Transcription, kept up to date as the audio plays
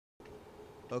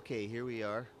Okay, here we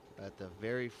are at the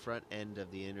very front end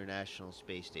of the International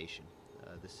Space Station.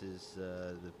 This is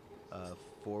the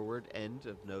forward end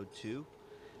of Node 2,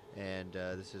 and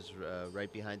this is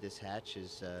right behind this hatch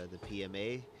is the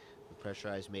PMA, the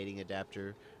pressurized mating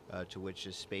adapter, to which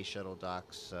the space shuttle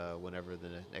docks whenever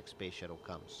the next space shuttle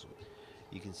comes.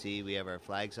 You can see we have our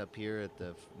flags up here at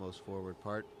the most forward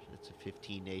part. It's a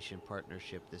 15-nation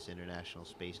partnership, this International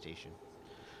Space Station.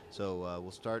 So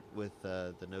we'll start with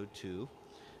the Node 2.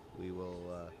 We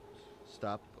will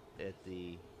stop at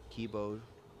the Kibo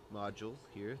module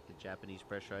here, the Japanese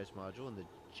pressurized module, and the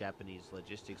Japanese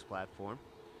logistics platform.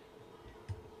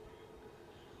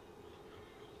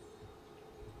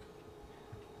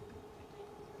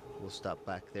 We'll stop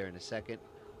back there in a second.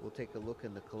 We'll take a look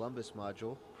in the Columbus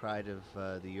module, pride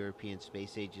of the European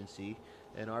Space Agency,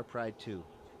 and our pride too.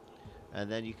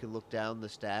 And then you can look down the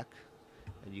stack,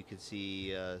 and you can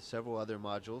see several other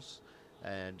modules,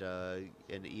 and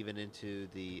even into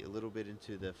a little bit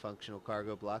into the functional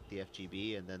cargo block, the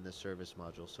FGB, and then the service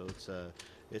module. So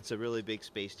it's a really big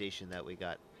space station that we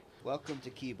got. Welcome to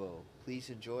Kibo.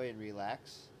 Please enjoy and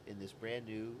relax in this brand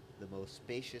new, the most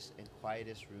spacious and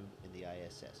quietest room in the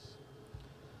ISS.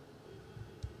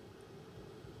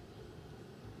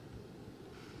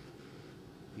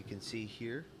 You can see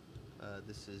here,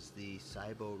 this is the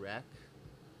SIBO rack,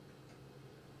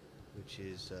 which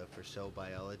is for cell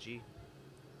biology.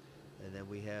 And then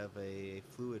we have a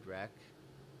fluid rack,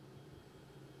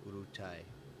 Urutai.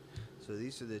 So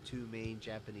these are the two main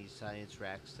Japanese science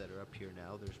racks that are up here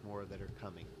now. There's more that are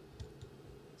coming.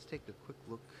 Let's take a quick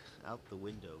look out the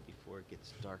window before it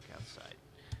gets dark outside.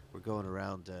 We're going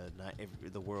around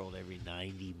the world every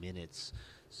 90 minutes,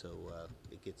 so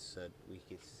we get to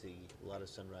see a lot of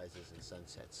sunrises and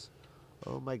sunsets.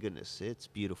 Oh my goodness, it's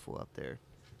beautiful out there.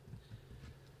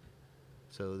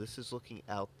 So this is looking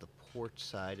out the port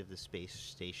side of the space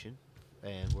station,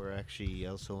 and we're actually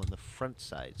also on the front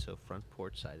side, so front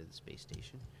port side of the space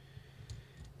station.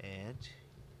 And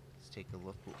let's take a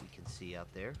look what we can see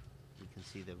out there. We can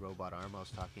see the robot arm I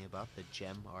was talking about, the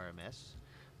GEM RMS.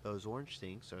 Those orange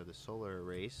things are the solar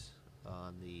arrays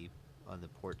on the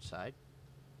port side.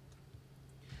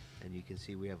 And you can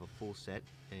see we have a full set,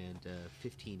 and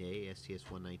 15A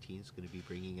STS-119 is going to be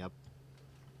bringing up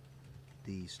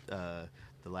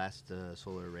the last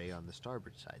solar array on the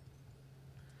starboard side.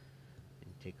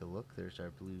 And take a look. There's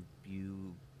our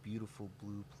beautiful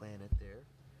blue planet there.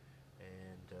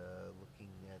 And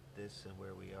looking at this and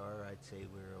where we are, I'd say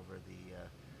we're over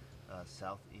the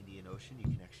South Indian Ocean. You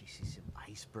can actually see some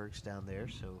icebergs down there.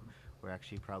 So we're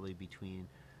actually probably between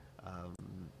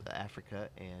Africa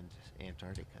and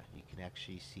Antarctica. You can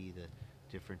actually see the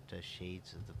different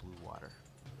shades of the blue water.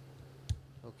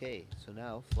 Okay, so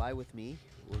now fly with me.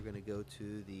 We're going to go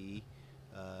to the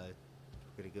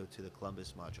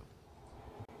Columbus module.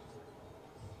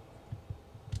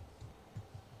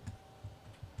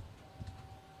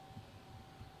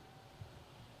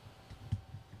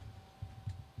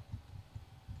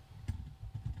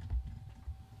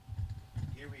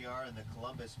 Here we are in the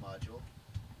Columbus module.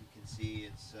 You can see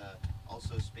it's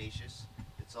also spacious.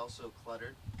 It's also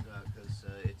cluttered because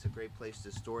it's a great place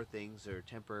to store things or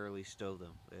temporarily stow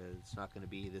them. It's not going to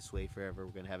be this way forever.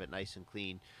 We're going to have it nice and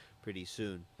clean pretty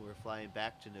soon. We're flying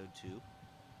back to Node 2.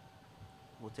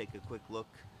 We'll take a quick look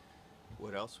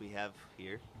what else we have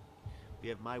here. We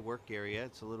have my work area.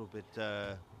 It's a little bit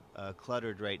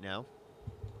cluttered right now,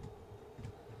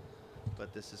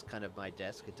 but this is kind of my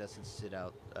desk. It doesn't sit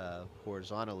out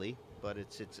horizontally, but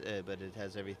it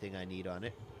has everything I need on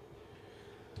it.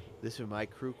 This are my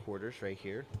crew quarters right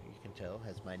here. You can tell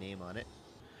has my name on it.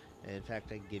 And in fact,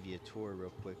 I can give you a tour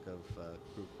real quick of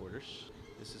crew quarters.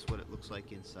 This is what it looks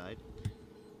like inside.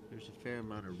 There's a fair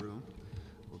amount of room.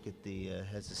 We'll get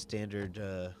has a standard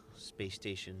space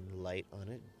station light on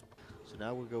it. So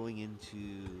now we're going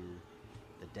into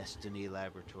the Destiny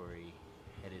Laboratory,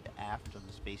 headed aft on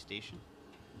the space station.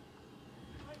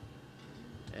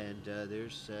 And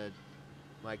there's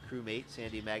my crewmate,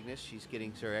 Sandy Magnus. She's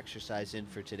getting her exercise in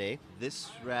for today.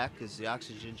 This rack is the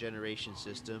oxygen generation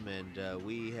system, and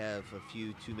we have a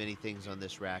few too many things on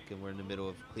this rack, and we're in the middle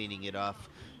of cleaning it off,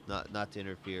 not to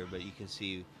interfere, but you can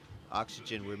see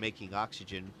oxygen, we're making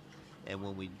oxygen, and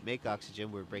when we make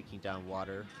oxygen, we're breaking down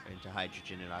water into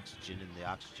hydrogen and oxygen, and the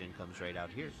oxygen comes right out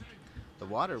here. The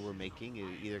water we're making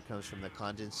either comes from the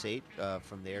condensate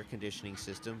from the air conditioning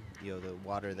system, the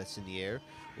water that's in the air,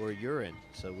 or urine.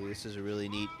 So this is a really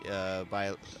neat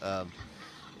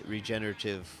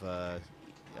regenerative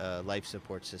life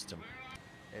support system.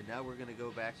 And now we're going to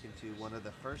go back into one of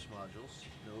the first modules,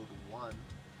 Node 1,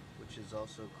 which is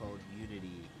also called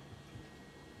Unity.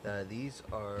 This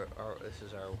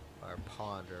is our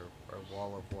pond or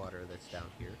wall of water that's down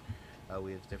here.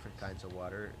 We have different kinds of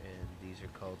water, and these are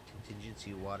called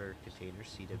contingency water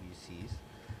containers, CWCs.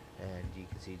 And you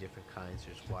can see different kinds.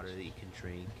 There's water that you can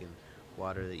drink, and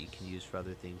water that you can use for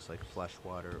other things like flush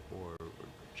water or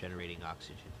generating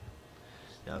oxygen.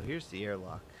 Now here's the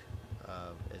airlock.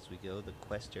 As we go, the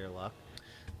Quest airlock.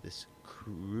 This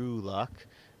crew lock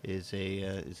is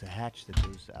a hatch that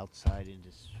goes outside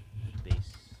into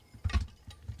space.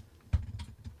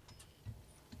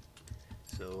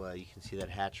 So you can see that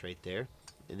hatch right there.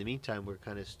 In the meantime, we're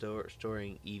kind of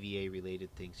storing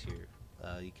EVA-related things here.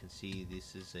 You can see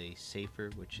this is a safer,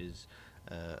 which is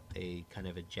a kind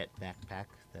of a jet backpack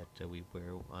that we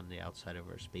wear on the outside of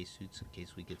our spacesuits in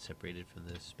case we get separated from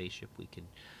the spaceship.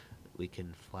 We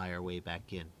can fly our way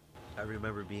back in. I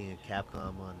remember being a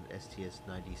Capcom on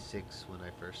STS-96 when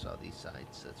I first saw these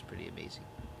signs. That's pretty amazing.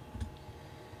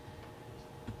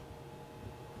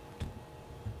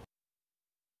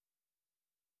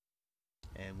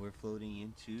 And we're floating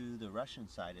into the Russian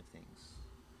side of things.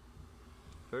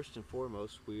 First and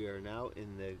foremost, we are now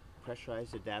in the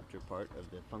pressurized adapter part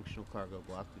of the functional cargo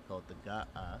block. We call it the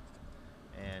GAA,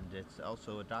 and it's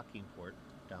also a docking port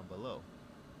down below.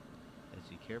 As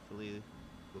you carefully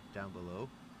look down below,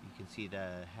 you can see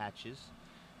the hatches,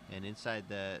 and inside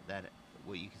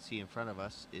what you can see in front of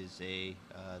us is the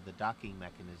docking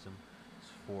mechanism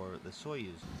for the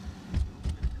Soyuz.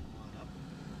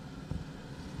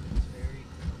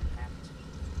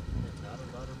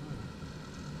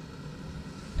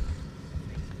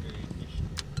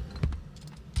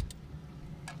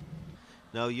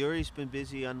 Now Yuri's been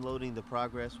busy unloading the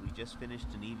Progress. We just finished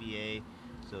an EVA,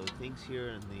 so things here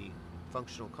in the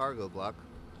functional cargo block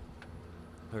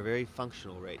are very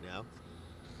functional right now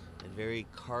and very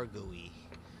cargo-y.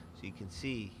 So you can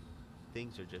see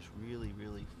things are just really,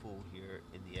 really full here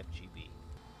in the FGB.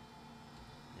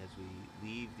 As we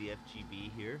leave the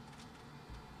FGB here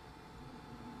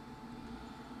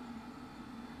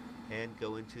and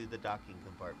go into the docking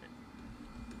compartment.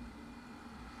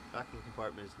 Docking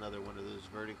compartment is another one of those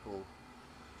vertical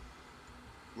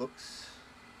looks,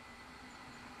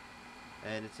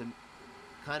 and it's a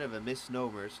kind of a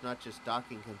misnomer. It's not just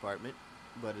docking compartment,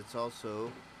 but it's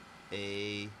also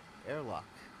a airlock.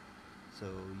 So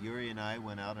Yuri and I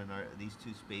went out in these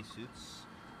two spacesuits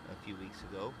a few weeks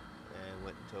ago and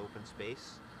went into open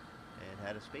space and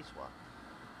had a spacewalk.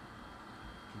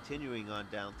 Continuing on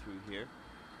down through here,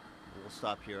 we'll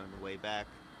stop here on the way back,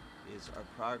 is our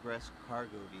Progress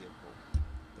cargo vehicle.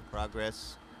 The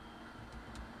Progress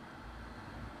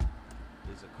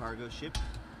is a cargo ship,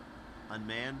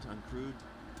 unmanned, uncrewed,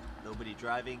 nobody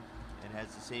driving, and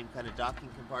has the same kind of docking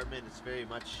compartment. It's very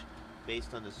much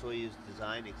based on the Soyuz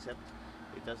design, except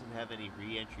it doesn't have any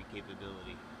re-entry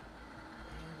capability.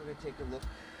 And we're going to take a look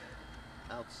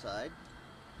outside.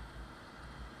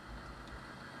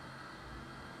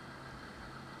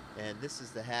 And this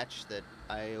is the hatch that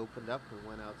I opened up and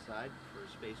went outside for a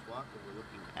spacewalk, and we're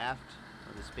looking aft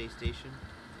on the space station.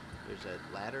 There's a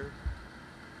ladder,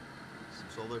 some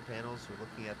solar panels. We're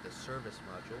looking at the service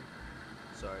module,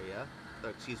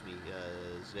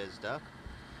 Zvezda,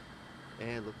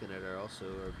 and looking at our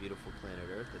beautiful planet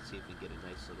Earth. Let's see if we get a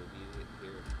nice little view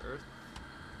here of Earth.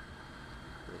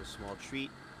 A little small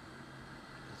treat,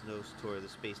 because no tour of the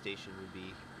space station would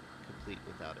be complete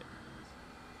without it.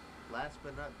 Last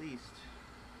but not least,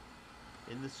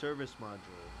 in the service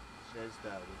module,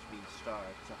 Zvezda, which means star.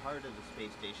 It's the heart of the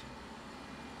space station.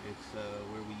 It's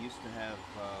where we used to have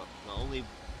the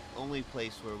only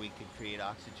place where we could create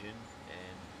oxygen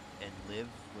and live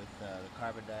with the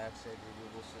carbon dioxide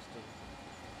removal system,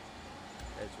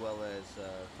 as well as a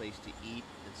place to eat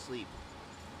and sleep.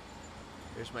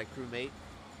 There's my crewmate,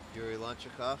 Yuri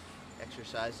Lonchakov,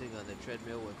 exercising on the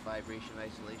treadmill with vibration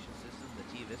isolation system, the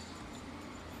TVIS.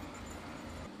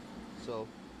 So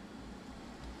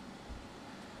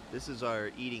this is our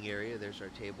eating area. There's our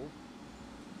table,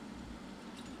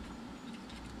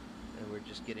 and we're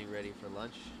just getting ready for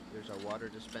lunch. There's our water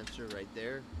dispenser right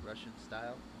there, Russian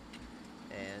style,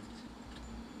 and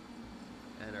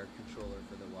our controller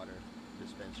for the water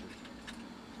dispenser.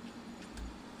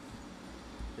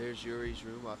 There's Yuri's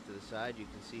room off to the side. You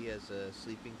can see he has a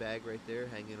sleeping bag right there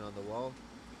hanging on the wall,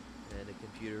 and a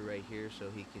computer right here so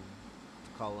he can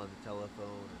call on the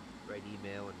telephone, write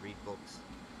email, and read books,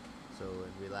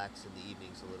 and relax in the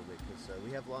evenings a little bit, because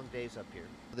we have long days up here.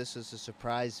 This is a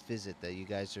surprise visit that you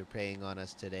guys are paying on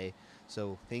us today,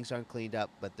 so things aren't cleaned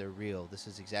up, but they're real. This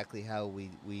is exactly how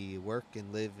we work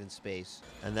and live in space.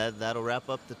 And that'll wrap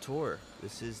up the tour.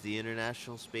 This is the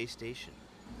International Space Station.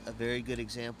 A very good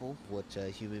example of what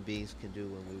human beings can do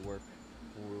when we work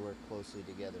when we work closely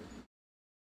together.